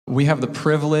We have the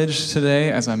privilege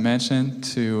today, as I mentioned,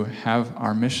 to have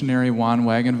our missionary Juan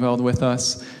Wagenveld with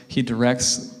us. He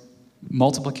directs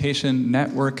Multiplication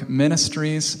Network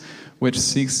Ministries, which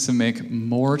seeks to make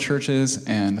more churches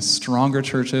and stronger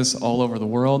churches all over the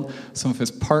world. Some of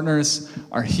his partners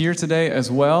are here today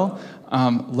as well.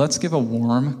 Let's give a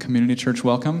warm community church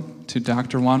welcome to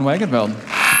Dr. Juan Wagenveld.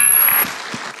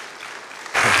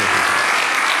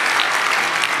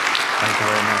 Thank you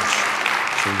very much.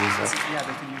 Should we use that? Yeah,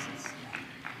 they can use this.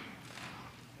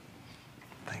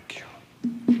 Thank you.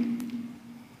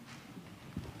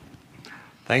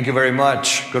 Thank you very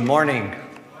much. Good morning.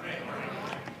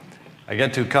 I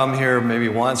get to come here maybe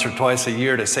once or twice a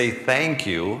year to say thank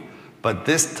you, but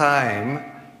this time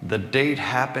the date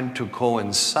happened to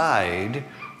coincide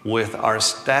with our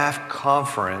staff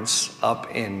conference up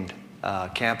in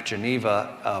Camp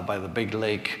Geneva by the Big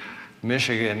Lake,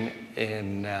 Michigan,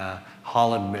 in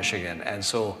Holland, Michigan. And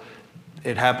so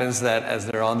it happens that as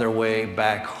they're on their way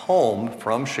back home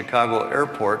from Chicago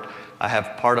Airport, I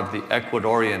have part of the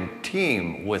Ecuadorian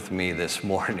team with me this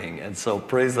morning. And so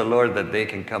praise the Lord that they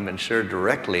can come and share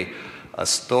directly a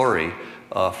story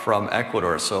from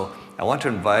Ecuador. So I want to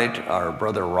invite our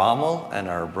brother Rommel and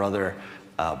our brother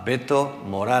Beto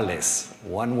Morales.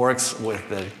 One works with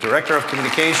the Director of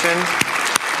Communication.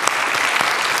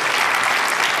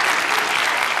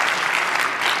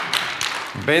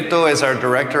 Beto is our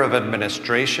Director of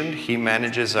Administration. He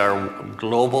manages our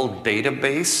global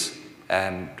database,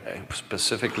 and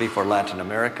specifically for Latin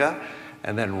America.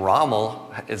 And then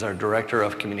Rommel is our Director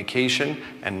of Communication,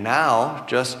 and now,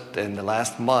 just in the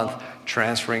last month,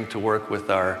 transferring to work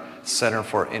with our Center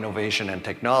for Innovation and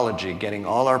Technology, getting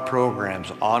all our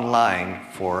programs online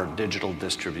for digital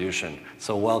distribution.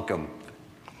 So welcome.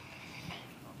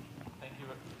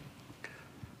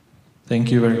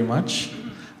 Thank you very much.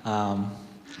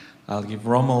 I'll give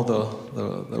Rommel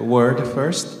the word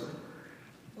first.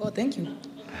 Oh, thank you.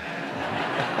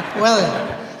 Well,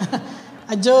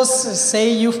 I just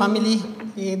say you family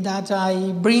that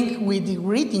I bring with the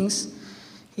greetings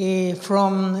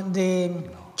from the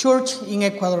church in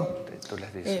Ecuador.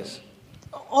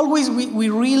 Always we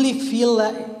really feel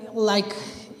like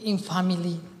in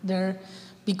family there,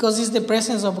 because it's the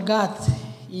presence of God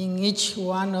in each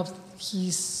one of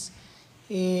his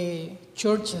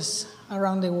churches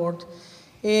around the world.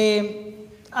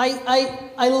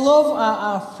 I love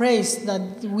a phrase that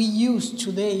we use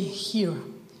today here.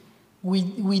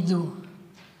 We do,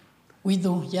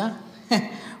 yeah.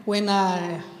 when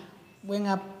a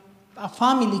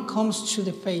family comes to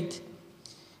the faith,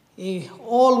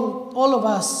 all of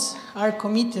us are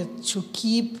committed to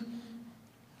keep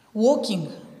walking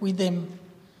with them,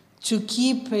 to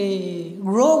keep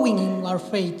growing in our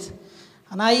faith.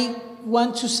 And I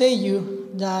want to say you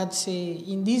that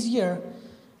in this year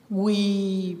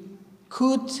we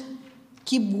could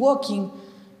keep walking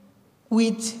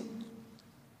with,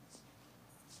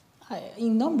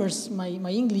 in numbers, my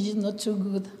English is not too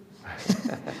good,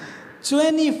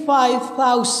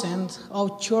 25,000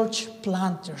 of church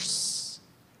planters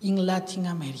in Latin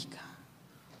America.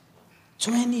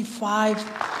 25,000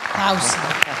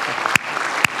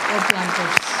 of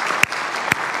planters.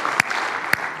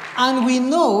 And we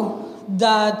know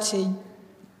that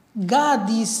God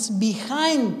is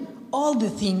behind all the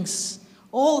things,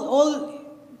 all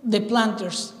the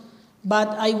planters. But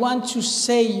I want to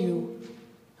say you,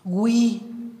 we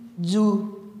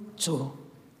do too.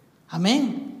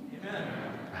 Amen?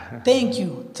 Amen.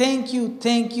 Thank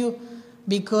you,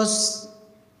 because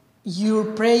your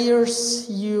prayers,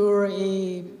 your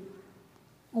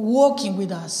walking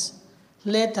with us,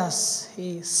 let us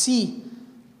see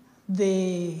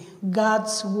the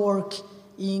God's work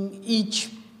in each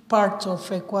part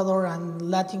of Ecuador and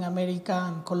Latin America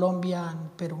and Colombia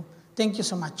and Peru. Thank you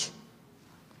so much.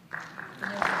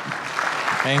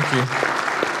 Thank you.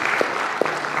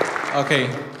 Okay,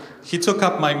 he took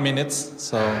up my minutes,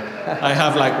 so I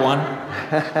have like one.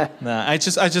 I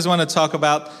just want to talk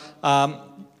about,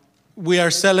 we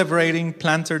are celebrating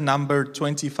planter number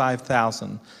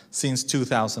 25,000 since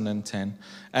 2010.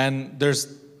 And there's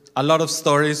a lot of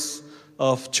stories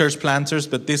of church planters,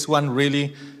 but this one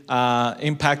really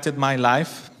impacted my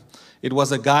life. It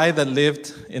was a guy that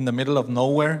lived in the middle of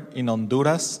nowhere in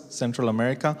Honduras, Central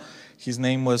America. His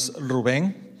name was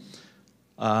Rubén.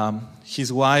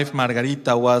 His wife,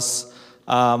 Margarita, was,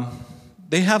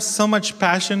 they have so much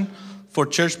passion for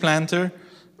church planting.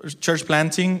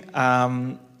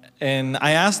 And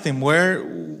I asked him,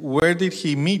 where did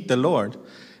he meet the Lord?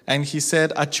 And he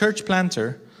said, a church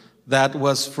planter that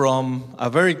was from a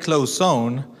very close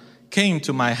zone came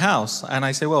to my house. And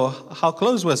I said, well, how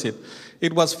close was it?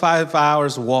 It was 5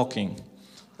 hours walking.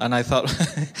 And I thought,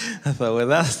 well,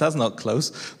 that's not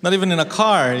close. Not even in a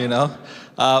car, you know.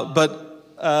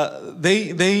 But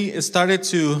they started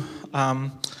to,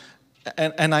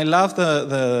 and I love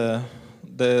the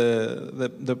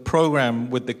program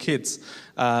with the kids.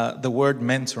 The word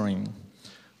mentoring.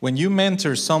 When you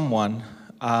mentor someone,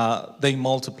 they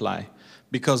multiply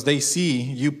because they see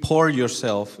you pour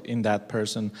yourself in that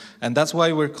person, and that's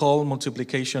why we're called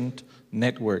Multiplication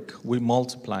Network. We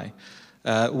multiply.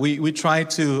 We try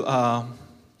to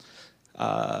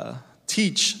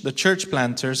teach the church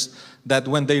planters that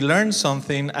when they learn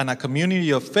something and a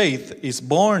community of faith is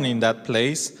born in that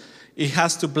place, it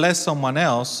has to bless someone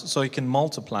else so it can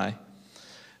multiply.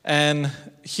 And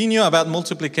he knew about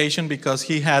multiplication because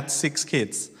he had 6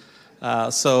 kids.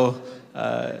 So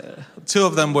 2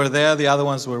 of them were there, the other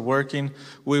ones were working.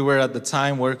 We were at the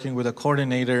time working with a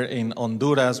coordinator in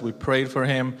Honduras. We prayed for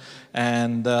him.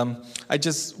 And I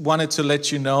just wanted to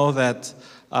let you know that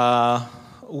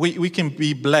we can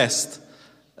be blessed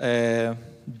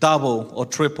double or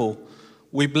triple.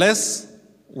 We bless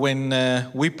when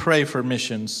we pray for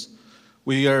missions.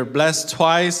 We are blessed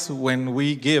twice when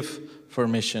we give for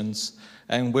missions.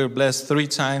 And we're blessed 3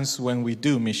 times when we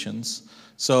do missions.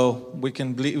 So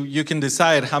you can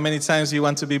decide how many times you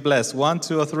want to be blessed, 1,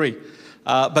 2, or 3.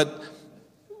 But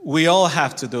we all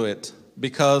have to do it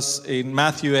because in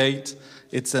Matthew 8,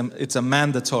 it's a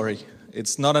mandatory.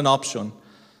 It's not an option.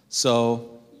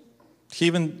 So he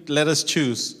even let us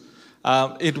choose.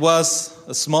 It was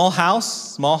a small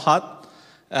house, small hut,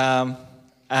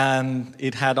 and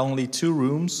it had only 2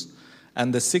 rooms,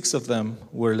 and the 6 of them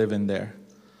were living there.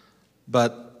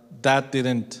 But that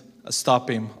didn't stop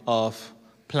him of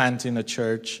planting a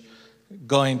church,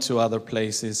 going to other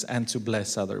places, and to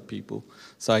bless other people.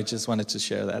 So I just wanted to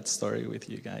share that story with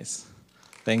you guys.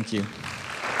 Thank you.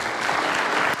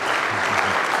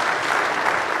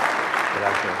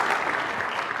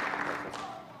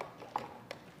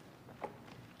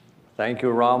 Thank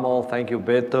you, Rommel. Thank you,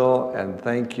 Beto. And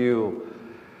thank you,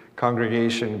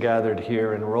 congregation gathered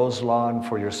here in Roselawn,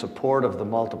 for your support of the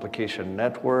Multiplication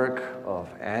Network, of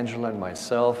Angela and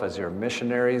myself as your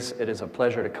missionaries. It is a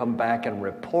pleasure to come back and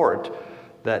report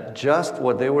that just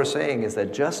what they were saying is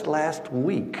that just last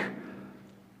week,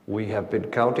 we have been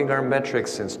counting our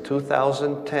metrics since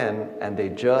 2010, and they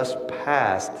just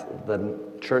passed the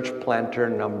church planter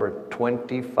number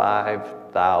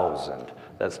 25,000.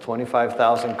 That's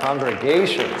 25,000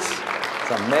 congregations. It's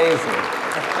amazing.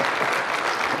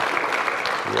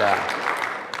 Yeah.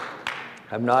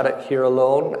 I'm not here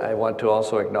alone. I want to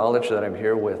also acknowledge that I'm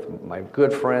here with my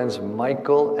good friends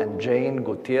Michael and Jane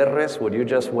Gutierrez. Would you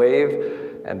just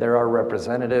wave? And there are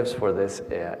representatives for this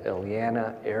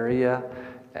Ileana area,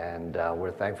 and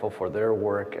we're thankful for their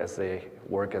work as they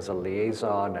work as a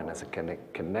liaison and as a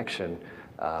connection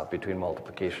between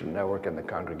Multiplication Network and the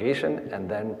congregation. And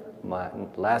then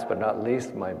last but not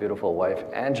least, my beautiful wife,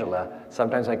 Angela.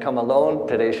 Sometimes I come alone.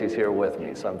 Today she's here with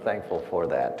me, so I'm thankful for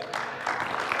that.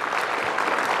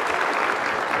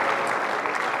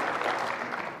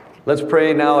 Let's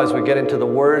pray now as we get into the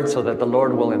Word so that the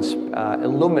Lord will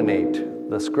illuminate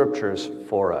the Scriptures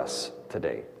for us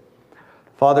today.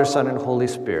 Father, Son, and Holy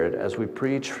Spirit, as we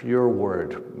preach your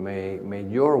Word, may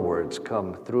your words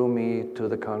come through me to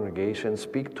the congregation.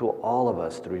 Speak to all of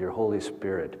us through your Holy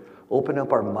Spirit. Open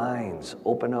up our minds,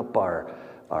 open up our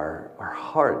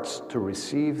hearts to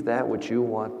receive that which you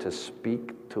want to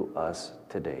speak to us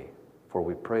today. For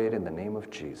we pray it in the name of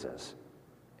Jesus.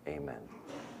 Amen.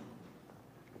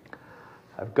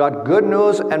 I've got good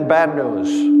news and bad news.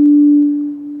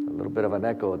 A little bit of an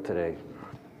echo today.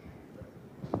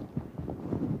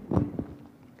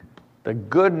 The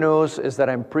good news is that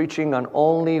I'm preaching on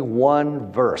only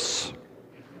one verse.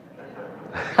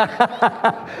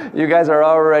 You guys are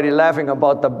already laughing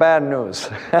about the bad news.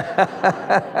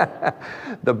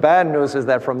 The bad news is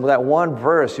that from that one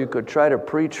verse, you could try to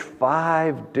preach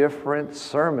 5 different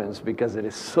sermons because it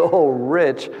is so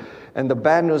rich. And the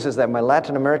bad news is that my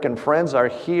Latin American friends are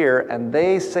here, and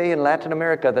they say in Latin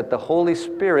America that the Holy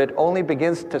Spirit only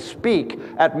begins to speak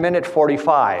at minute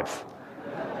 45.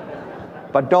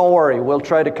 But don't worry, we'll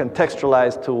try to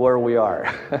contextualize to where we are.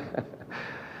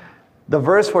 The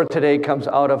verse for today comes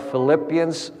out of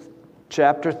Philippians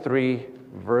chapter 3,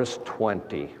 verse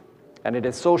 20. And it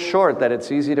is so short that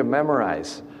it's easy to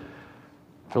memorize.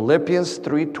 Philippians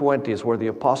 3:20 is where the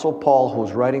Apostle Paul,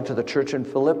 who's writing to the church in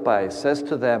Philippi, says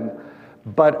to them,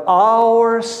 "But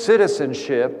our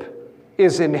citizenship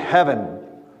is in heaven,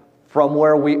 from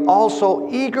where we also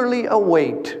eagerly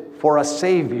await for a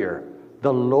Savior,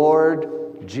 the Lord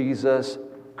Jesus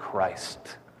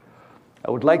Christ." I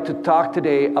would like to talk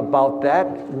today about that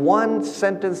one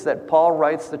sentence that Paul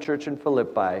writes the church in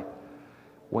Philippi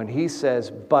when he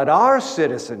says, "But our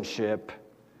citizenship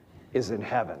is in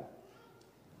heaven."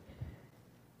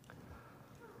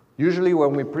 Usually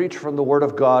when we preach from the Word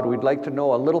of God, we'd like to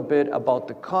know a little bit about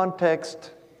the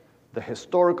context, the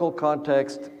historical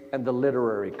context, and the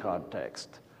literary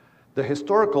context. The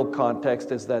historical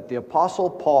context is that the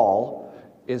Apostle Paul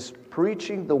is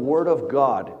preaching the Word of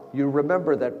God. You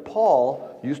remember that Paul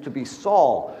used to be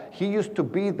Saul. He used to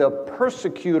be the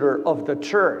persecutor of the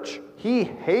church. He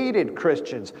hated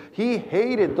Christians. He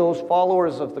hated those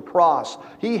followers of the cross.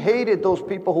 He hated those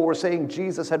people who were saying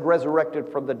Jesus had resurrected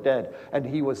from the dead, and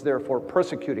he was therefore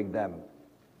persecuting them.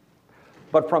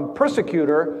 But from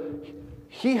persecutor,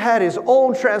 he had his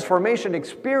own transformation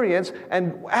experience,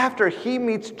 and after he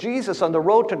meets Jesus on the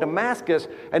road to Damascus,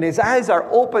 and his eyes are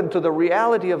open to the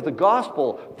reality of the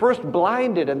gospel, first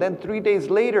blinded, and then 3 days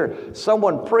later,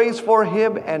 someone prays for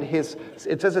him, and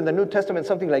it says in the New Testament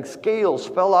something like scales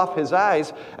fell off his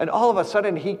eyes, and all of a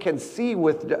sudden he can see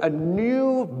with a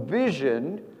new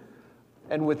vision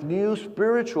and with new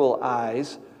spiritual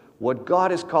eyes what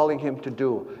God is calling him to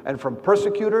do. And from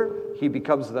persecutor, he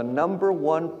becomes the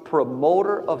 #1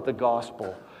 promoter of the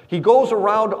gospel. He goes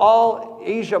around all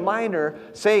Asia Minor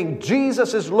saying,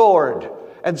 Jesus is Lord,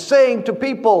 and saying to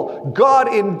people,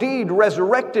 God indeed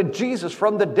resurrected Jesus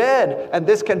from the dead, and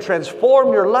this can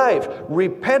transform your life.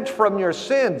 Repent from your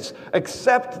sins.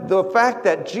 Accept the fact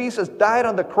that Jesus died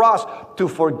on the cross to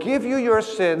forgive you your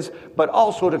sins, but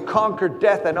also to conquer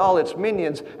death and all its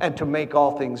minions, and to make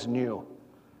all things new.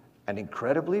 And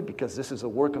incredibly, because this is a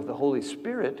work of the Holy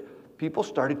Spirit, people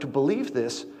started to believe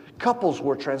this. Couples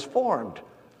were transformed.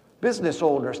 Business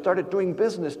owners started doing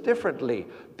business differently.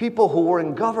 People who were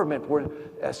in government were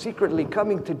secretly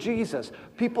coming to Jesus.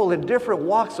 People in different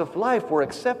walks of life were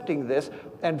accepting this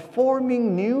and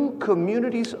forming new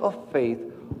communities of faith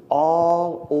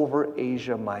all over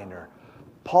Asia Minor.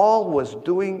 Paul was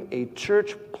doing a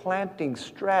church planting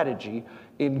strategy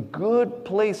in good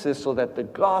places so that the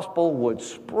gospel would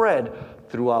spread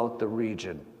throughout the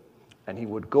region. And he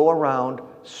would go around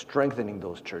strengthening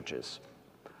those churches.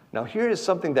 Now here is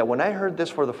something that when I heard this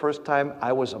for the first time,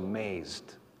 I was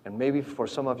amazed. And maybe for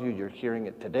some of you, you're hearing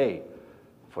it today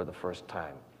for the first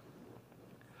time.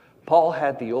 Paul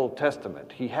had the Old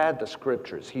Testament. He had the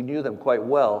scriptures. He knew them quite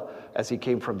well as he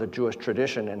came from the Jewish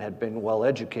tradition and had been well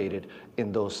educated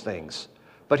in those things.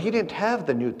 But he didn't have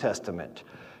the New Testament.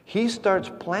 He starts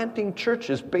planting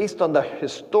churches based on the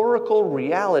historical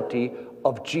reality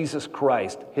of Jesus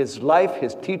Christ, his life,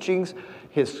 his teachings,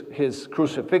 his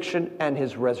crucifixion, and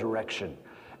his resurrection.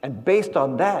 And based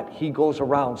on that, he goes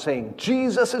around saying,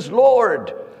 Jesus is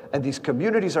Lord. And these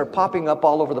communities are popping up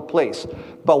all over the place.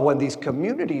 But when these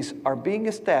communities are being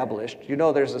established, you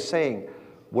know, there's a saying,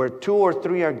 where 2 or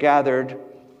 3 are gathered,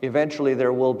 eventually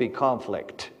there will be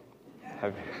conflict.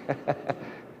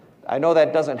 I know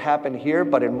that doesn't happen here,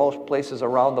 but in most places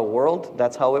around the world,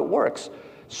 that's how it works.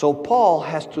 So Paul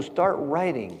has to start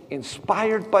writing,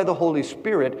 inspired by the Holy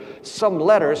Spirit, some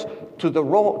letters to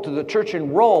the church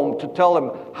in Rome to tell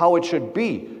them how it should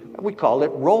be. We call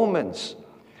it Romans.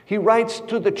 He writes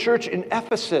to the church in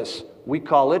Ephesus. We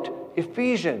call it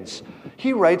Ephesians.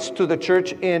 He writes to the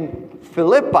church in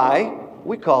Philippi.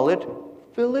 We call it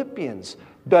Philippians.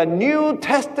 The New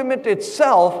Testament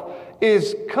itself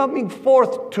is coming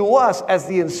forth to us as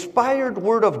the inspired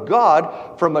Word of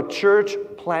God from a church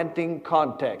planting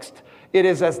context. It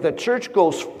is as the church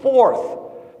goes forth,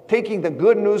 taking the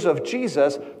good news of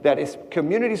Jesus, that is,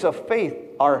 communities of faith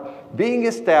are being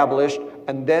established,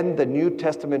 and then the New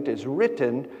Testament is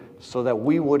written so that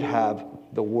we would have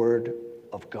the Word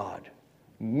of God.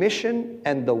 Mission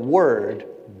and the Word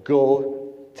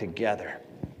go together.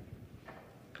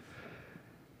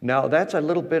 Now, that's a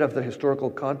little bit of the historical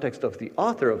context of the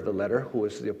author of the letter, who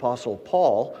is the Apostle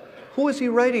Paul. Who is he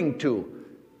writing to?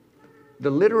 The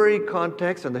literary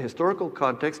context and the historical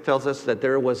context tells us that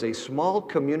there was a small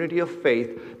community of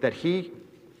faith that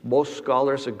most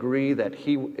scholars agree that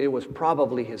it was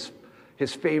probably his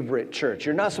favorite church.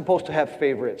 You're not supposed to have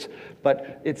favorites,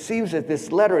 but it seems that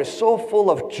this letter is so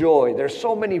full of joy. There's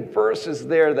so many verses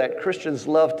there that Christians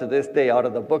love to this day out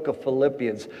of the book of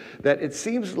Philippians, that it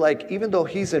seems like even though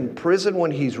he's in prison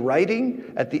when he's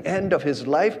writing, at the end of his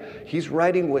life, he's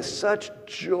writing with such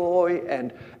joy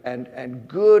and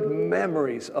good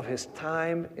memories of his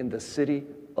time in the city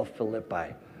of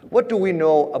Philippi. What do we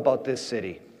know about this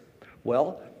city?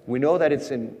 Well, we know that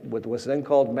it's in what was then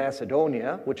called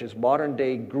Macedonia, which is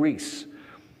modern-day Greece.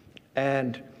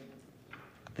 And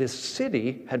this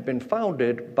city had been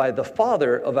founded by the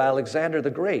father of Alexander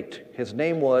the Great. His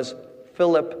name was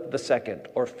Philip II,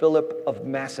 or Philip of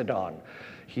Macedon.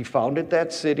 He founded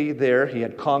that city there, he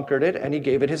had conquered it, and he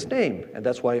gave it his name. And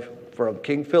that's why from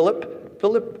King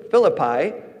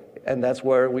Philippi, and that's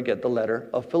where we get the letter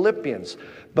of Philippians.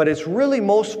 But it's really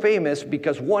most famous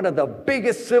because one of the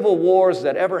biggest civil wars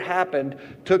that ever happened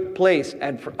took place.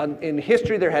 And in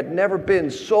history, there had never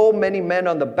been so many men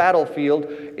on the battlefield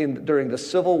during the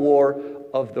civil war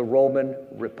of the Roman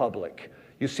Republic.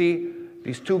 You see,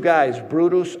 these two guys,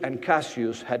 Brutus and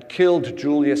Cassius, had killed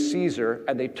Julius Caesar,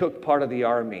 and they took part of the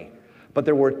army. But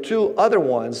there were two other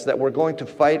ones that were going to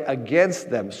fight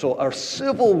against them. So a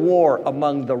civil war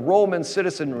among the Roman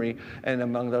citizenry and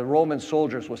among the Roman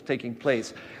soldiers was taking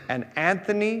place. And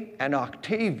Antony and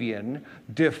Octavian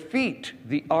defeat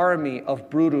the army of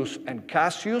Brutus and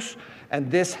Cassius, and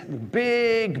this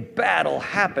big battle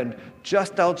happened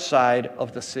just outside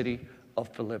of the city of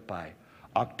Philippi.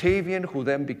 Octavian, who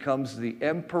then becomes the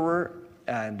emperor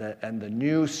and the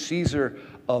new Caesar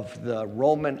of the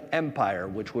Roman Empire,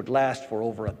 which would last for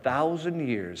over 1,000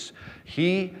 years,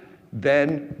 he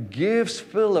then gives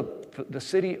the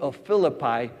city of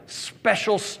Philippi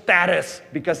special status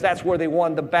because that's where they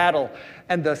won the battle.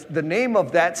 And the name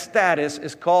of that status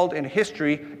is called in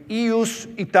history Ius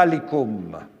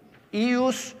Italicum.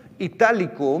 Ius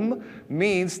Italicum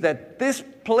means that this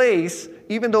place,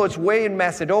 even though it's way in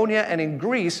Macedonia and in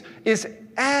Greece, is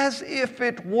as if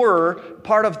it were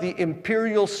part of the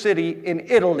imperial city in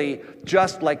Italy,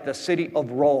 just like the city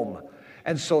of Rome.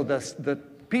 And so the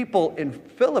people in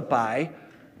Philippi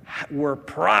were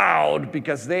proud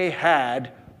because they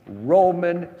had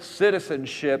Roman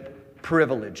citizenship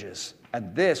privileges.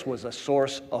 And this was a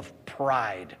source of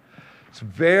pride. It's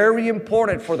very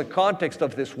important for the context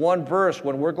of this one verse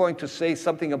when we're going to say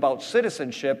something about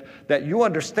citizenship that you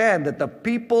understand that the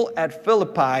people at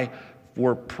Philippi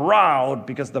were proud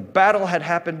because the battle had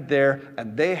happened there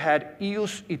and they had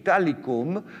Ius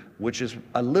Italicum, which is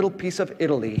a little piece of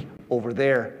Italy over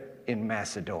there in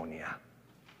Macedonia.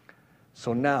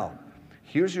 So now,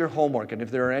 here's your homework, and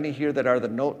if there are any here that are the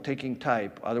note-taking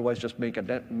type, otherwise just make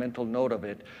a mental note of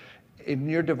it. In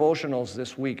your devotionals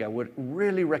this week, I would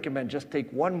really recommend just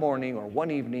take one morning or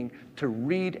one evening to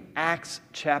read Acts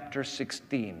chapter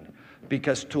 16.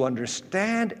 Because to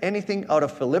understand anything out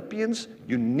of Philippians,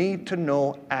 you need to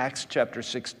know Acts chapter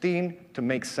 16 to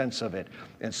make sense of it.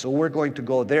 And so we're going to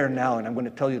go there now, and I'm going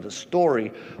to tell you the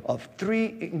story of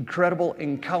 3 incredible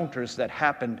encounters that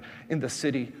happened in the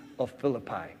city of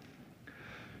Philippi.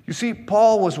 You see,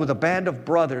 Paul was with a band of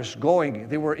brothers going.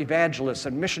 They were evangelists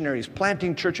and missionaries,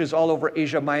 planting churches all over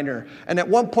Asia Minor. And at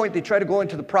one point, they tried to go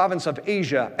into the province of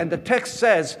Asia. And the text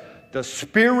says, the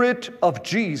Spirit of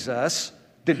Jesus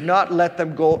did not let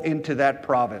them go into that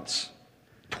province.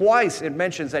 Twice it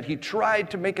mentions that he tried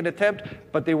to make an attempt,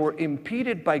 but they were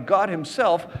impeded by God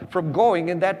himself from going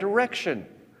in that direction.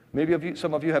 Maybe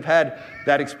some of you have had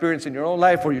that experience in your own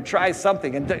life where you try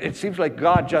something and it seems like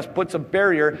God just puts a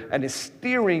barrier and is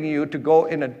steering you to go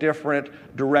in a different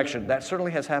direction. That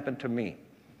certainly has happened to me.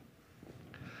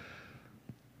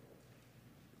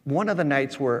 One of the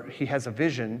nights where he has a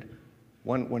vision,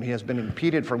 when he has been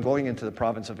impeded from going into the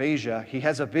province of Asia, he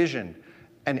has a vision.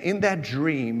 And in that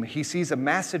dream, he sees a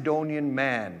Macedonian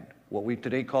man, what we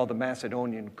today call the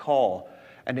Macedonian call.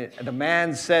 And the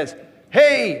man says,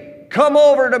 "Hey, come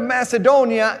over to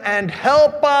Macedonia and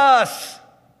help us."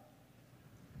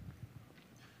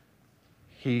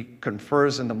 He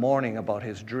confers in the morning about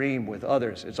his dream with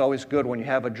others. It's always good when you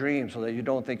have a dream so that you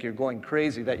don't think you're going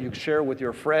crazy, that you share with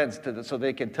your friends so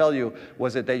they can tell you,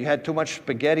 was it that you had too much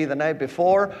spaghetti the night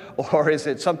before, or is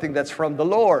it something that's from the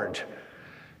Lord?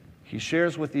 He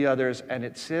shares with the others, and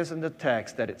it says in the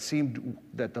text that it seemed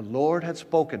that the Lord had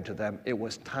spoken to them. It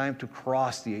was time to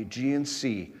cross the Aegean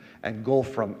Sea and go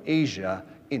from Asia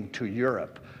into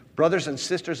Europe. Brothers and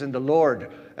sisters in the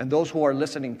Lord, and those who are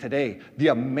listening today, the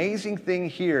amazing thing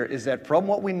here is that from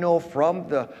what we know from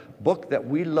the book that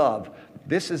we love,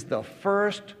 this is the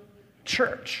first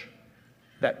church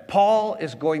that Paul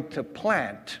is going to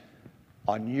plant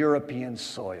on European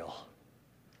soil.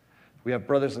 We have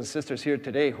brothers and sisters here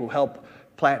today who help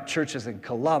plant churches in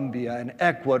Colombia and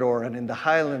Ecuador and in the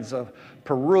highlands of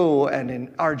Peru and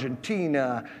in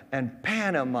Argentina and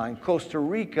Panama and Costa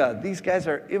Rica. These guys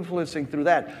are influencing through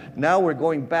that. Now we're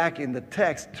going back in the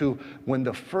text to when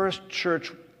the first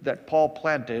church that Paul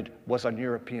planted was on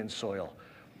European soil.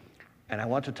 And I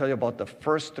want to tell you about the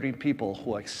first 3 people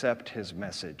who accept his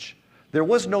message. There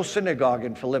was no synagogue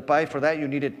in Philippi. For that, you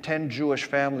needed 10 Jewish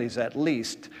families at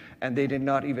least, and they did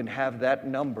not even have that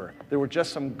number. There were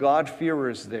just some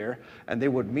God-fearers there, and they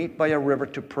would meet by a river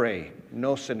to pray.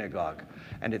 No synagogue.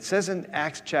 And it says in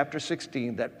Acts chapter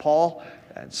 16 that Paul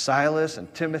and Silas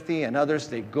and Timothy and others,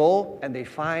 they go and they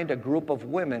find a group of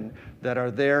women that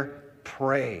are there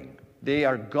praying. They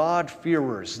are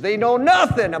God-fearers. They know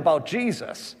nothing about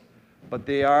Jesus, but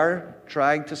they are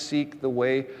trying to seek the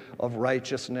way of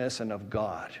righteousness and of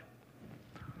God.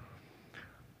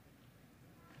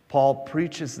 Paul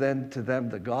preaches then to them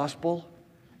the gospel,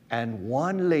 and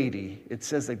one lady, it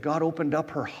says that God opened up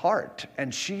her heart,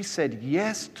 and she said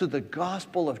yes to the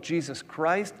gospel of Jesus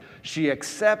Christ. She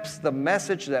accepts the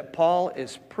message that Paul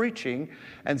is preaching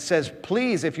and says,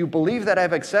 please, if you believe that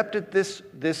I've accepted this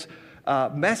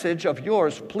message of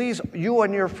yours, please, you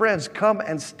and your friends, come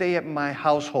and stay at my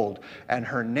household. And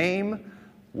her name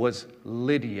was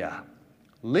Lydia.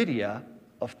 Lydia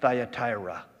of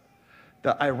Thyatira.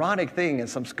 The ironic thing, and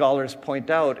some scholars point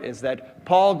out, is that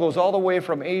Paul goes all the way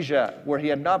from Asia, where he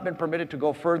had not been permitted to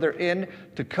go further in,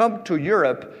 to come to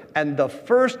Europe, and the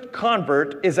first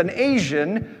convert is an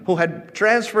Asian who had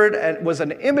transferred and was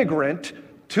an immigrant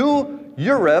to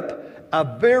Europe, a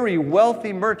very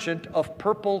wealthy merchant of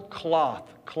purple cloth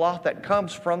that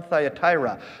comes from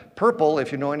Thyatira. Purple,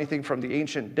 if you know anything from the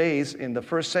ancient days in the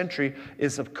first century,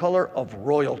 is the color of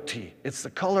royalty. It's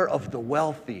the color of the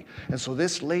wealthy. And so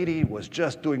this lady was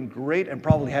just doing great and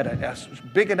probably had a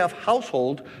big enough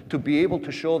household to be able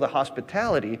to show the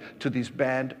hospitality to these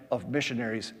band of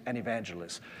missionaries and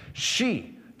evangelists.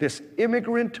 She, this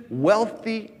immigrant,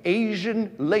 wealthy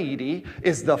Asian lady,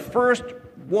 is the first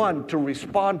one to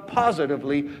respond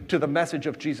positively to the message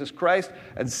of Jesus Christ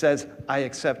and says, I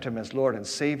accept him as Lord and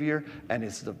Savior, and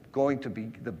it's going to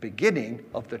be the beginning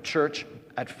of the church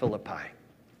at Philippi.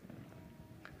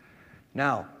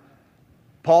 Now,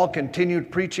 Paul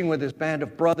continued preaching with his band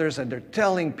of brothers, and they're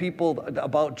telling people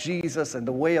about Jesus and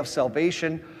the way of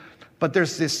salvation. But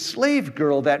there's this slave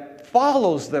girl that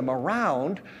follows them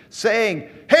around saying,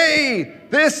 hey,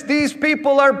 these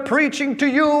people are preaching to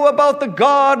you about the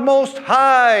God Most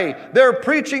High. They're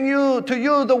preaching to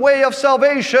you the way of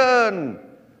salvation.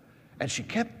 And she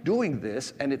kept doing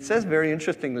this, and it says very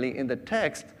interestingly in the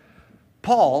text,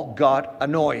 Paul got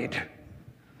annoyed.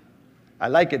 I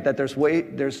like it that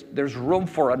there's room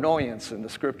for annoyance in the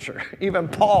scripture. Even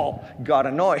Paul got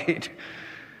annoyed.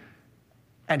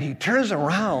 And he turns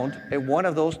around at one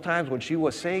of those times when she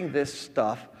was saying this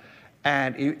stuff,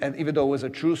 and even though it was a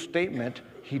true statement,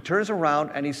 he turns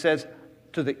around and he says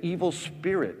to the evil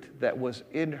spirit that was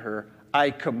in her,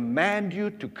 I command you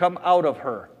to come out of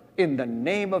her in the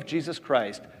name of Jesus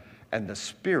Christ. And the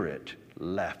spirit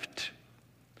left.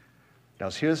 Now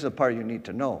here's the part you need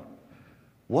to know.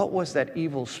 What was that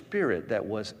evil spirit that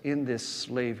was in this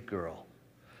slave girl?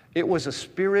 It was a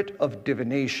spirit of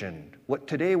divination, what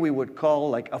today we would call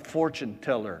like a fortune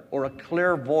teller or a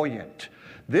clairvoyant.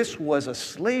 This was a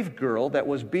slave girl that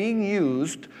was being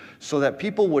used so that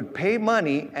people would pay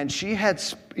money, and she had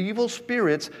evil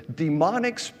spirits,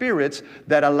 demonic spirits,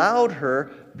 that allowed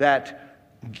her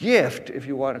that gift, if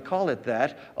you want to call it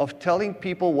that, of telling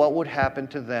people what would happen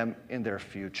to them in their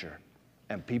future.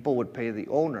 And people would pay the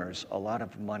owners a lot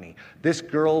of money. This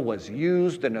girl was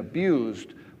used and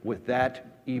abused with that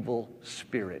evil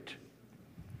spirit.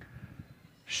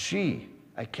 She,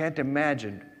 I can't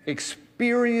imagine,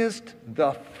 experienced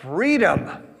the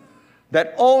freedom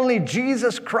that only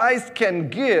Jesus Christ can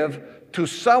give to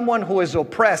someone who is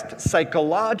oppressed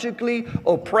psychologically,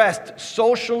 oppressed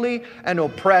socially, and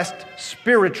oppressed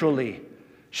spiritually.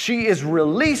 She is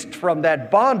released from that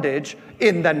bondage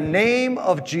in the name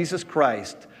of Jesus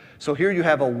Christ. So here you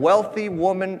have a wealthy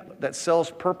woman that sells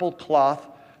purple cloth,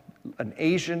 an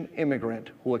Asian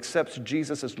immigrant who accepts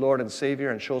Jesus as Lord and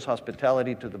Savior and shows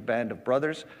hospitality to the band of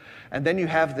brothers. And then you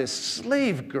have this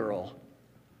slave girl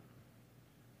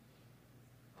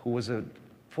who was a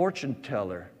fortune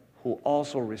teller who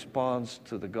also responds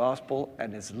to the gospel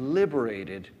and is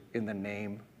liberated in the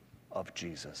name of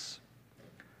Jesus.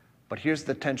 But here's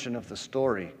the tension of the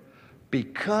story.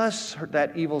 Because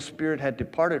that evil spirit had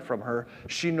departed from her,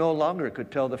 she no longer could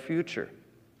tell the future.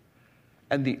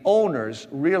 And the owners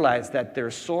realized that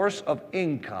their source of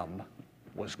income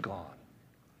was gone.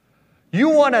 You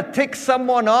want to tick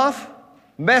someone off?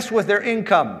 Mess with their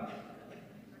income.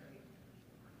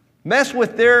 Mess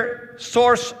with their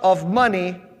source of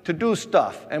money to do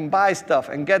stuff and buy stuff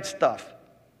and get stuff.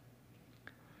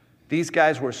 These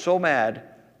guys were so mad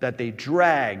that they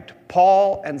dragged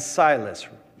Paul and Silas.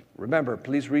 Remember,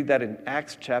 please read that in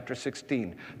Acts chapter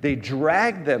 16. They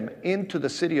dragged them into the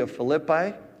city of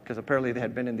Philippi, because apparently they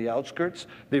had been in the outskirts.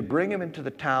 They bring him into the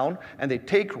town, and they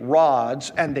take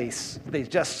rods, and they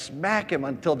just smack him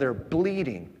until they're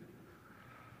bleeding.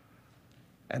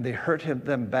 and they hurt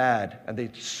them bad, and they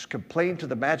complained to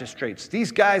the magistrates.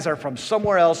 These guys are from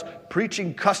somewhere else,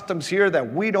 preaching customs here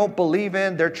that we don't believe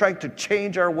in. They're trying to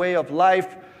change our way of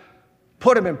life.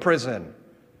 Put them in prison.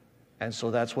 And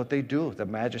so that's what they do. The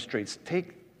magistrates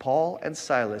take Paul and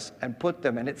Silas and put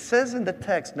them, and it says in the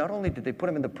text, not only did they put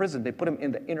them in the prison, they put them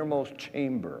in the innermost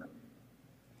chamber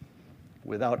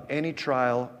without any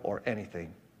trial or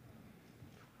anything.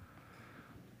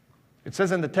 It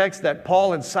says in the text that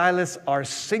Paul and Silas are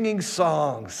singing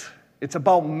songs. It's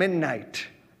about midnight.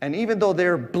 And even though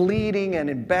they're bleeding and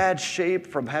in bad shape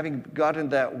from having gotten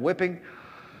that whipping,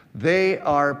 they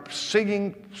are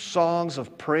singing songs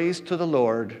of praise to the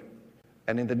Lord.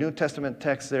 And in the New Testament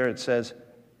text there it says,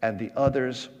 and the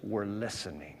others were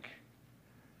listening.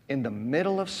 In the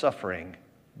middle of suffering,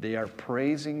 they are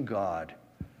praising God,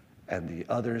 and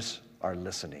the others are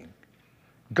listening.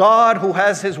 God, who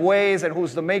has his ways and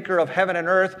who's the maker of heaven and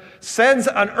earth, sends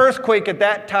an earthquake at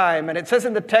that time. And it says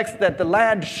in the text that the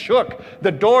land shook.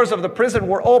 The doors of the prison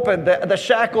were opened. The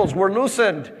shackles were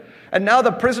loosened. And now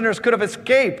the prisoners could have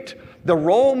escaped. The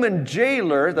Roman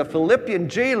jailer, the Philippian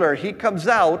jailer, he comes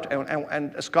out,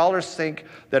 and scholars think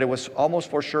that it was almost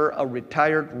for sure a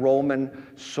retired Roman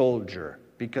soldier.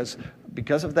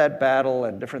 Because of that battle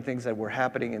and different things that were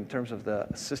happening in terms of the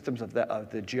systems of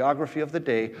the geography of the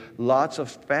day, lots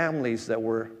of families that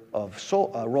were of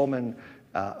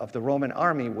the Roman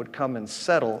army would come and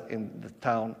settle in the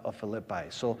town of Philippi.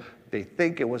 So they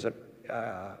think it was a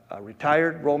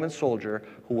retired Roman soldier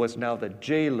who was now the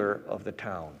jailer of the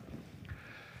town.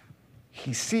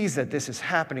 He sees that this is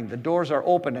happening. The doors are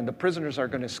open and the prisoners are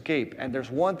going to escape. And there's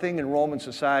one thing in Roman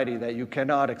society that you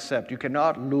cannot accept. You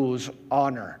cannot lose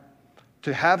honor.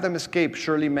 To have them escape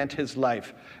surely meant his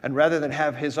life. And rather than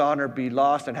have his honor be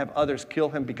lost and have others kill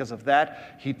him because of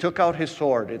that, he took out his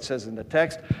sword, it says in the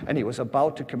text, and he was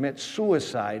about to commit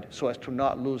suicide so as to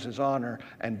not lose his honor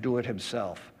and do it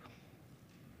himself.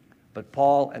 But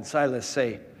Paul and Silas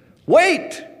say,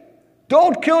 wait!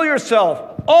 Don't kill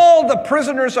yourself. All the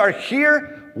prisoners are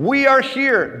here. We are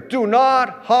here. Do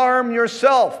not harm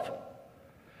yourself.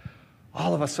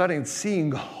 All of a sudden,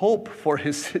 seeing hope for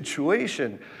his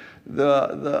situation,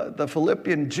 the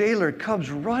Philippian jailer comes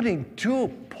running to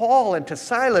Paul and to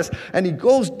Silas, and he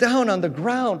goes down on the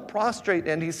ground prostrate,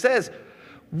 and he says,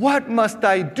 what must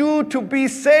I do to be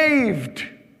saved?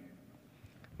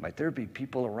 Might there be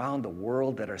people around the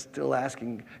world that are still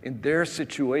asking in their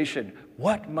situation,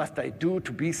 what must I do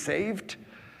to be saved?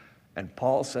 And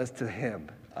Paul says to him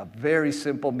a very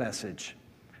simple message.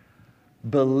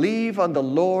 Believe on the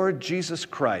Lord Jesus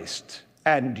Christ,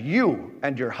 and you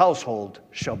and your household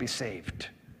shall be saved.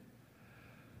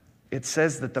 It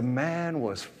says that the man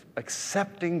was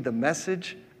accepting the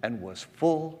message and was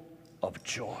full of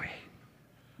joy.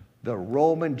 The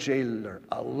Roman jailer,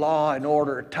 a law and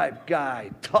order type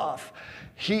guy, tough,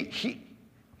 he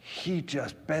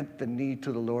just bent the knee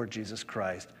to the Lord Jesus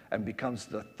Christ and becomes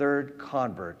the third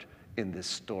convert in this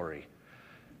story.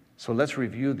 So let's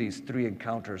review these three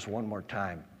encounters one more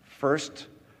time. First,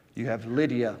 you have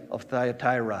Lydia of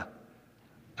Thyatira,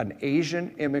 an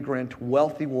Asian immigrant,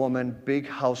 wealthy woman, big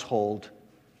household,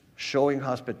 showing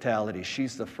hospitality.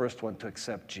 She's the first one to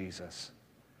accept Jesus.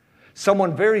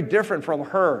 Someone very different from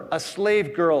her, a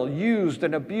slave girl used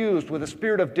and abused with a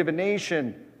spirit of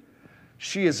divination.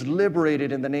 She is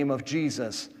liberated in the name of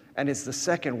Jesus and is the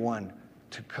second one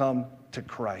to come to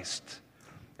Christ.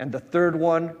 And the third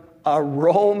one, a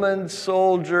Roman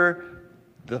soldier,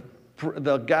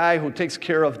 the guy who takes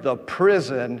care of the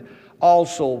prison,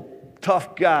 also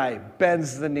tough guy,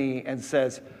 bends the knee and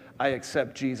says, I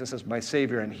accept Jesus as my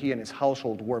Savior, and he and his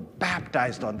household were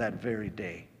baptized on that very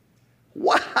day.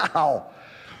 Wow!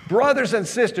 Brothers and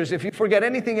sisters, if you forget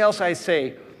anything else I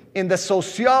say, in the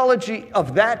sociology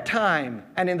of that time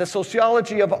and in the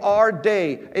sociology of our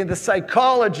day, in the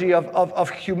psychology of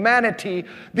humanity,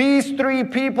 these three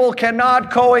people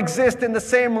cannot coexist in the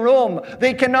same room.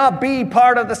 They cannot be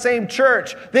part of the same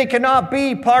church. They cannot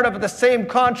be part of the same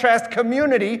contrast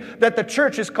community that the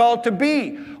church is called to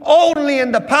be. Only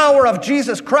in the power of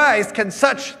Jesus Christ can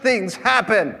such things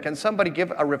happen. Can somebody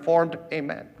give a reformed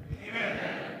amen? Amen.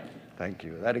 Thank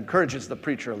you. That encourages the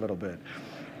preacher a little bit.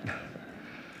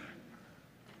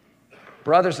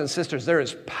 Brothers and sisters, there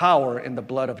is power in the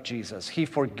blood of Jesus. He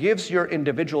forgives your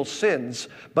individual sins,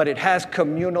 but it has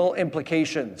communal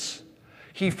implications.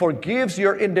 He forgives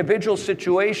your individual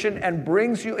situation and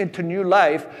brings you into new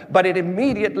life, but it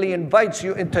immediately invites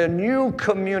you into a new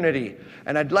community.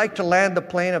 And I'd like to land the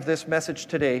plane of this message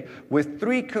today with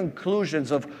three conclusions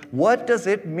of what does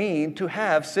it mean to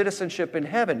have citizenship in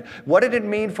heaven? What did it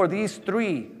mean for these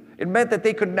three? It meant that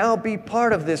they could now be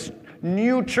part of this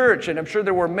new church. And I'm sure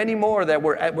there were many more that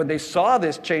were, when they saw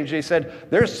this change, they said,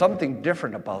 there's something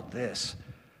different about this.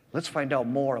 Let's find out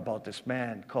more about this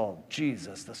man called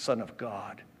Jesus, the Son of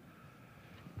God.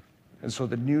 And so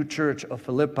the new church of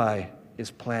Philippi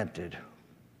is planted.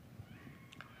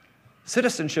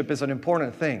 Citizenship is an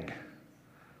important thing.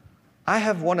 I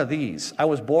have one of these. I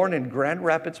was born in Grand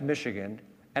Rapids, Michigan,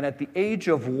 and at the age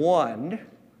of 1,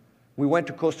 we went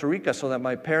to Costa Rica so that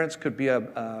my parents could be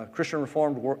a Christian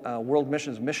Reformed World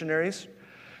Missions missionaries.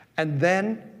 And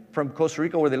then from Costa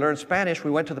Rica, where they learned Spanish,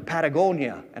 we went to the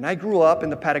Patagonia. And I grew up in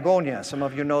the Patagonia. Some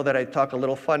of you know that I talk a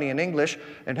little funny in English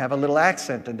and have a little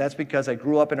accent, and that's because I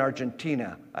grew up in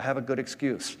Argentina. I have a good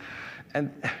excuse.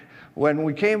 And when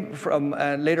we came from,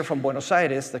 later from Buenos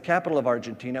Aires, the capital of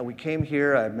Argentina, we came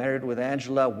here. I married with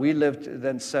Angela. We lived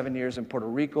then 7 years in Puerto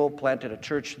Rico, planted a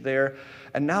church there.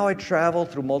 And now I travel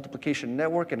through Multiplication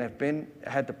Network and have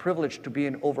had the privilege to be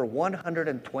in over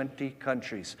 120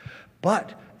 countries.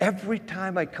 But every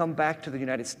time I come back to the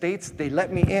United States, they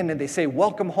let me in and they say,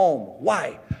 welcome home.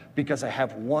 Why? Because I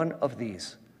have one of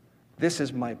these. This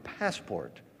is my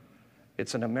passport.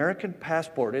 It's an American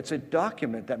passport. It's a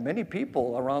document that many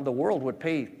people around the world would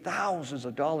pay thousands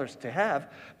of dollars to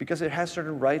have because it has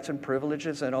certain rights and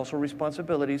privileges and also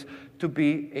responsibilities to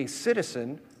be a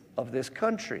citizen of this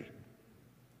country.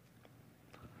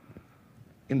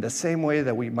 In the same way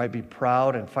that we might be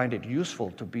proud and find it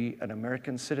useful to be an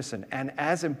American citizen. And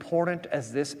as important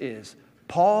as this is,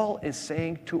 Paul is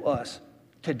saying to us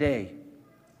today,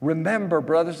 remember,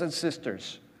 brothers and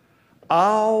sisters,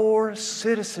 our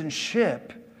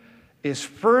citizenship is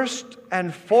first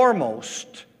and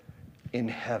foremost in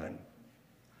heaven.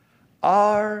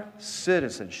 Our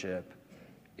citizenship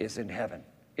is in heaven.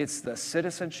 It's the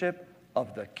citizenship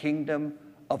of the kingdom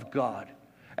of God.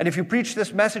 And if you preach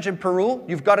this message in Peru,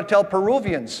 you've got to tell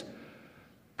Peruvians,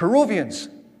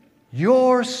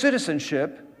 your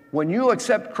citizenship, when you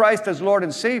accept Christ as Lord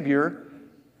and Savior,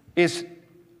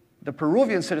 the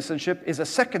Peruvian citizenship is a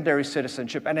secondary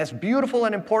citizenship. And as beautiful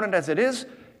and important as it is,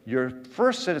 your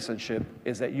first citizenship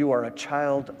is that you are a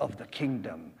child of the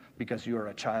kingdom because you are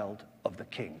a child of the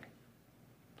king.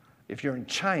 If you're in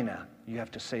China, you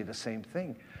have to say the same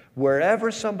thing.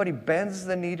 Wherever somebody bends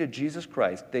the knee to Jesus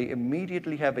Christ, they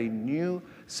immediately have a new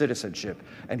citizenship.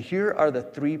 And here are the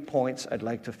 3 points I'd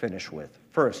like to finish with.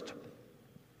 First,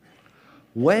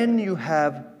 when you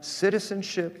have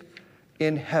citizenship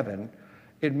in heaven,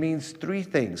 it means 3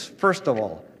 things. First of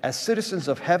all, as citizens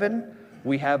of heaven,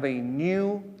 we have a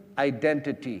new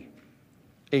identity.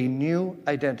 A new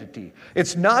identity.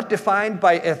 It's not defined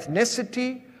by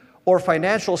ethnicity or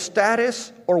financial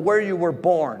status or where you were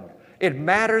born. It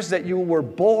matters that you were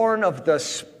born of the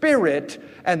Spirit,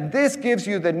 and this gives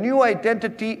you the new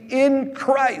identity in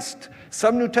Christ.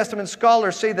 Some New Testament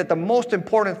scholars say that the most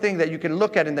important thing that you can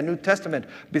look at in the New Testament,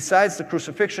 besides the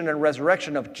crucifixion and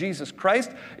resurrection of Jesus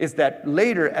Christ, is that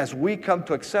later, as we come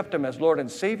to accept Him as Lord and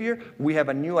Savior, we have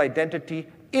a new identity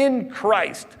in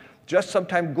Christ. Just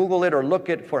sometime Google it or look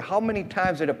it for how many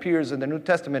times it appears in the New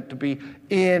Testament to be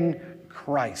in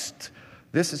Christ.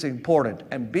 This is important.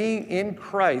 And being in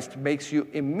Christ makes you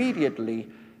immediately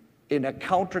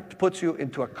puts you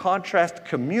into a contrast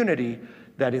community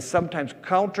that is sometimes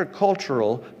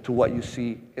countercultural to what you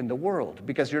see in the world.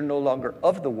 Because you're no longer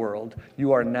of the world,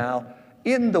 you are now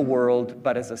in the world,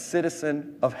 but as a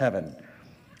citizen of heaven.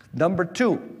 Number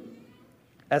 2,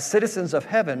 as citizens of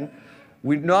heaven,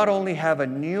 we not only have a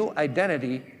new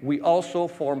identity, we also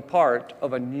form part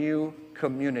of a new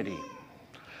community.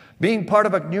 Being part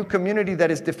of a new community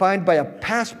that is defined by a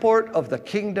passport of the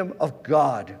kingdom of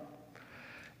God.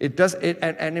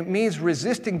 It means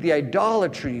resisting the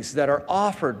idolatries that are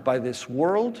offered by this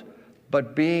world,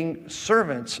 but being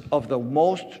servants of the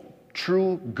most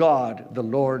true God, the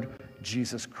Lord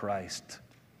Jesus Christ.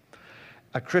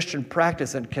 A Christian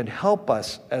practice that can help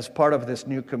us as part of this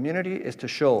new community is to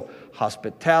show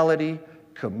hospitality,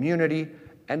 community,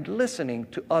 and listening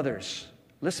to others.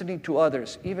 Listening to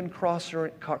others, even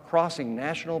crossing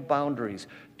national boundaries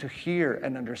to hear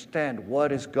and understand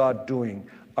what is God doing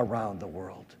around the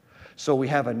world. So we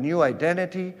have a new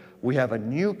identity, we have a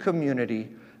new community,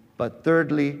 but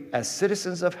thirdly, as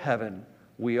citizens of heaven,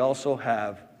 we also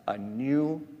have a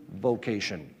new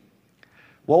vocation.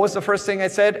 What was the first thing I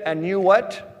said? A new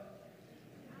what?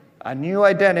 A new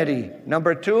identity.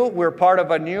 Number 2, we're part of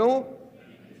a new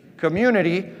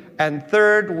community. And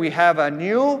third, we have a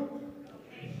new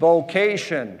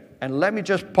vocation. And let me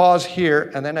just pause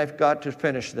here, and then I've got to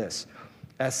finish this.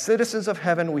 As citizens of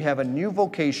heaven, we have a new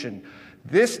vocation.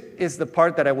 This is the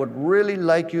part that I would really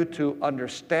like you to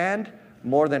understand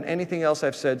more than anything else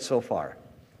I've said so far.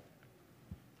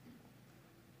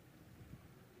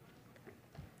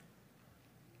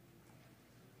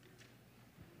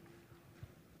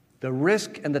 The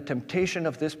risk and the temptation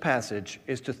of this passage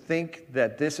is to think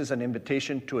that this is an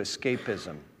invitation to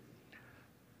escapism.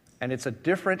 And it's a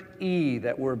different E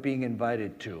that we're being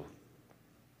invited to.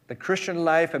 The Christian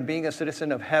life and being a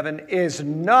citizen of heaven is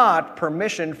not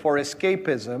permission for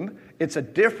escapism. It's a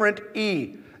different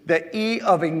E, the E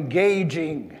of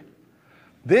engaging.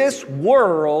 This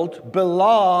world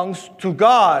belongs to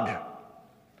God.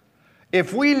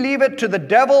 If we leave it to the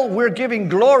devil, we're giving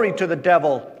glory to the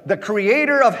devil. The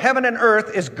creator of heaven and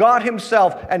earth is God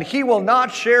himself, and he will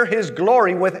not share his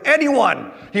glory with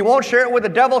anyone. He won't share it with the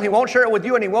devil, he won't share it with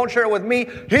you, and he won't share it with me.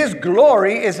 His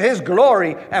glory is his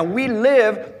glory, and we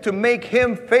live to make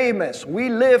him famous. We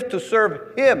live to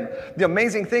serve him. The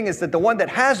amazing thing is that the one that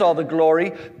has all the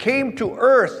glory came to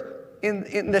earth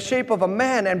in the shape of a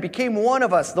man and became one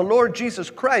of us, the Lord Jesus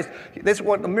Christ. This is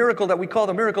what the miracle that we call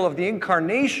the miracle of the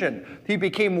incarnation. He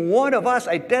became one of us,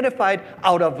 identified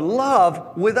out of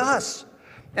love with us.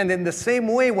 And in the same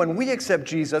way, when we accept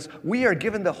Jesus, we are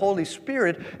given the Holy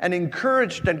Spirit and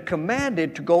encouraged and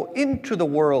commanded to go into the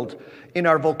world in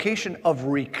our vocation of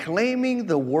reclaiming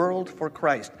the world for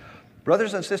Christ.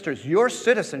 Brothers and sisters, your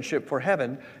citizenship for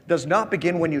heaven does not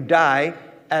begin when you die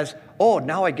as, oh,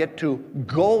 now I get to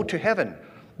go to heaven.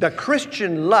 The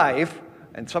Christian life,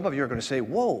 and some of you are going to say,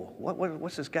 whoa,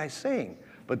 what's this guy saying?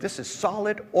 But this is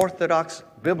solid, orthodox,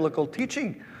 biblical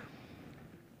teaching.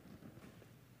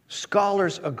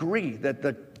 Scholars agree that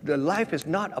the life is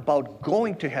not about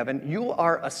going to heaven. You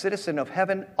are a citizen of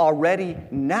heaven already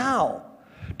now.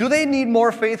 Do they need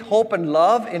more faith, hope, and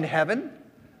love in heaven?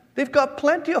 They've got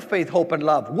plenty of faith, hope, and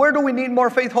love. Where do we need more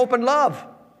faith, hope, and love?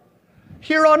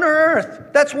 Here on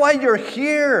earth. That's why you're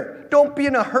here. Don't be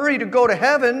in a hurry to go to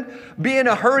heaven. Be in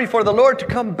a hurry for the Lord to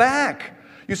come back.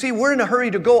 You see, we're in a hurry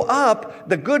to go up.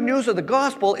 The good news of the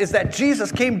gospel is that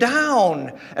Jesus came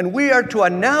down. And we are to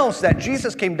announce that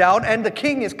Jesus came down and the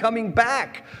King is coming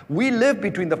back. We live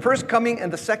between the first coming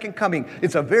and the second coming.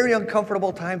 It's a very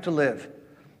uncomfortable time to live.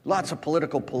 Lots of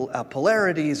political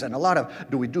polarities and a lot of,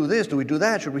 do we do this, do we do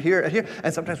that, should we here?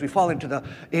 And sometimes we fall into the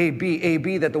A,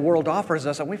 B that the world offers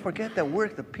us, and we forget that we're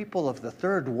the people of the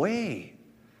third way.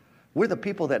 We're the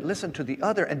people that listen to the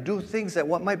other and do things that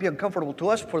what might be uncomfortable to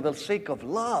us for the sake of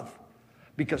love.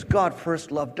 Because God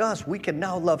first loved us, we can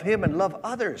now love him and love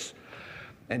others.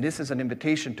 And this is an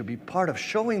invitation to be part of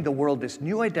showing the world this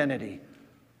new identity,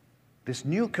 this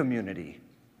new community,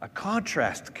 a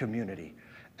contrast community.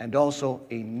 And also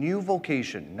a new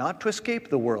vocation, not to escape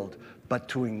the world, but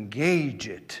to engage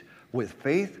it with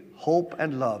faith, hope,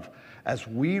 and love as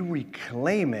we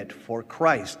reclaim it for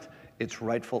Christ, its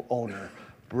rightful owner.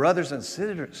 Brothers and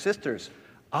sisters,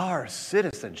 our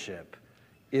citizenship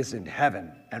is in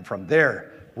heaven, and from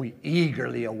there we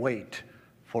eagerly await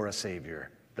for a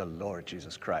Savior, the Lord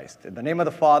Jesus Christ. In the name of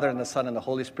the Father, and the Son, and the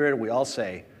Holy Spirit, we all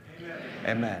say, Amen.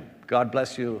 Amen. God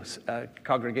bless you,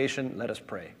 congregation. Let us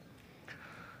pray.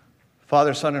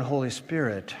 Father, Son, and Holy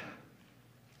Spirit,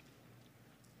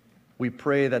 we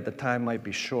pray that the time might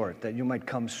be short, that you might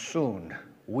come soon.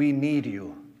 We need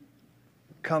you.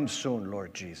 Come soon,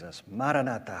 Lord Jesus.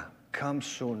 Maranatha, come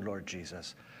soon, Lord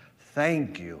Jesus.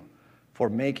 Thank you for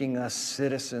making us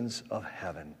citizens of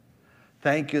heaven.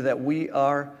 Thank you that we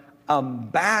are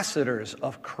ambassadors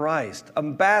of Christ,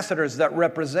 ambassadors that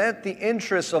represent the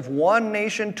interests of one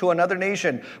nation to another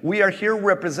nation. We are here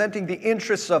representing the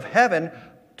interests of heaven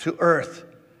to earth.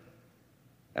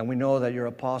 And we know that your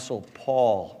apostle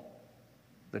Paul,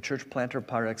 the church planter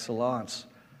par excellence,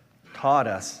 taught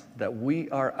us that we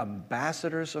are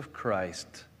ambassadors of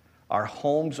Christ. Our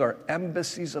homes are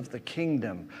embassies of the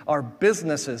kingdom. Our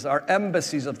businesses are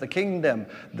embassies of the kingdom.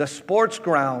 The sports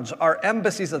grounds are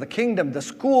embassies of the kingdom. The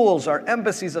schools are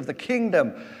embassies of the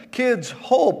kingdom. Kids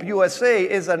Hope USA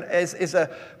is an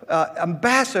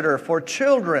ambassador for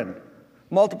children.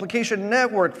 Multiplication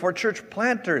Network for church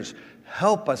planters.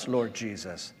 Help us, Lord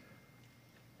Jesus,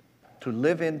 to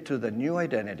live into the new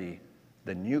identity,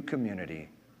 the new community,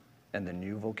 and the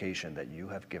new vocation that you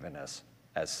have given us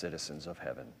as citizens of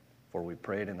heaven. For we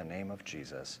pray it in the name of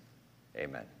Jesus.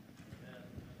 Amen.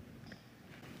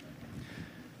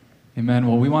 Amen.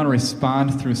 Well, we want to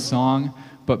respond through song,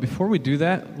 but before we do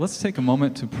that, let's take a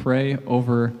moment to pray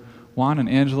over Juan and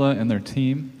Angela and their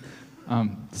team.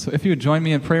 So if you would join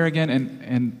me in prayer again,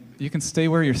 and you can stay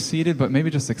where you're seated, but maybe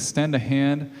just extend a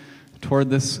hand toward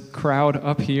this crowd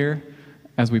up here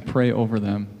as we pray over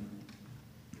them.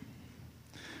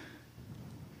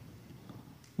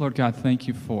 Lord God, thank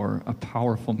you for a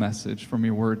powerful message from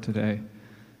your word today.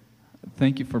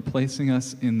 Thank you for placing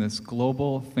us in this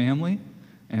global family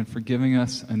and for giving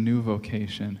us a new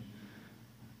vocation.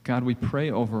 God, we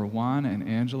pray over Juan and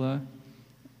Angela.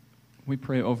 We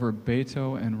pray over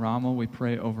Beto and Rommel. We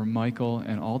pray over Michael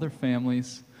and all their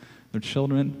families, their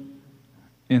children,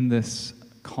 in this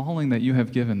calling that you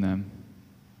have given them.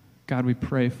 God, we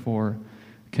pray for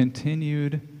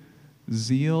continued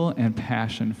zeal and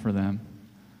passion for them.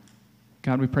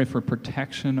 God, we pray for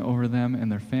protection over them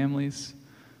and their families.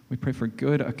 We pray for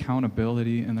good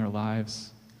accountability in their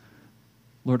lives.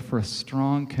 Lord, for a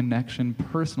strong connection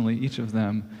personally, each of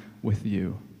them, with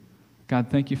you. God,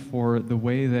 thank you for the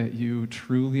way that you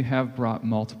truly have brought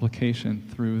multiplication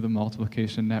through the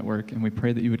Multiplication Network, and we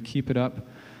pray that you would keep it up.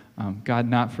 God,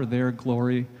 not for their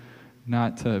glory,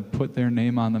 not to put their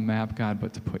name on the map, God,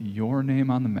 but to put your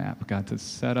name on the map, God, to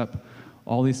set up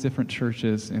all these different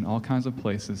churches in all kinds of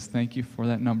places. Thank you for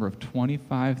that number of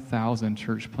 25,000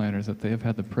 church planters that they have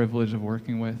had the privilege of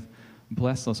working with.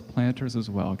 Bless those planters as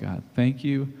well, God. Thank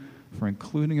you for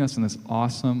including us in this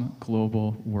awesome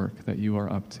global work that you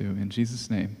are up to. In Jesus'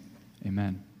 name,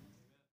 amen.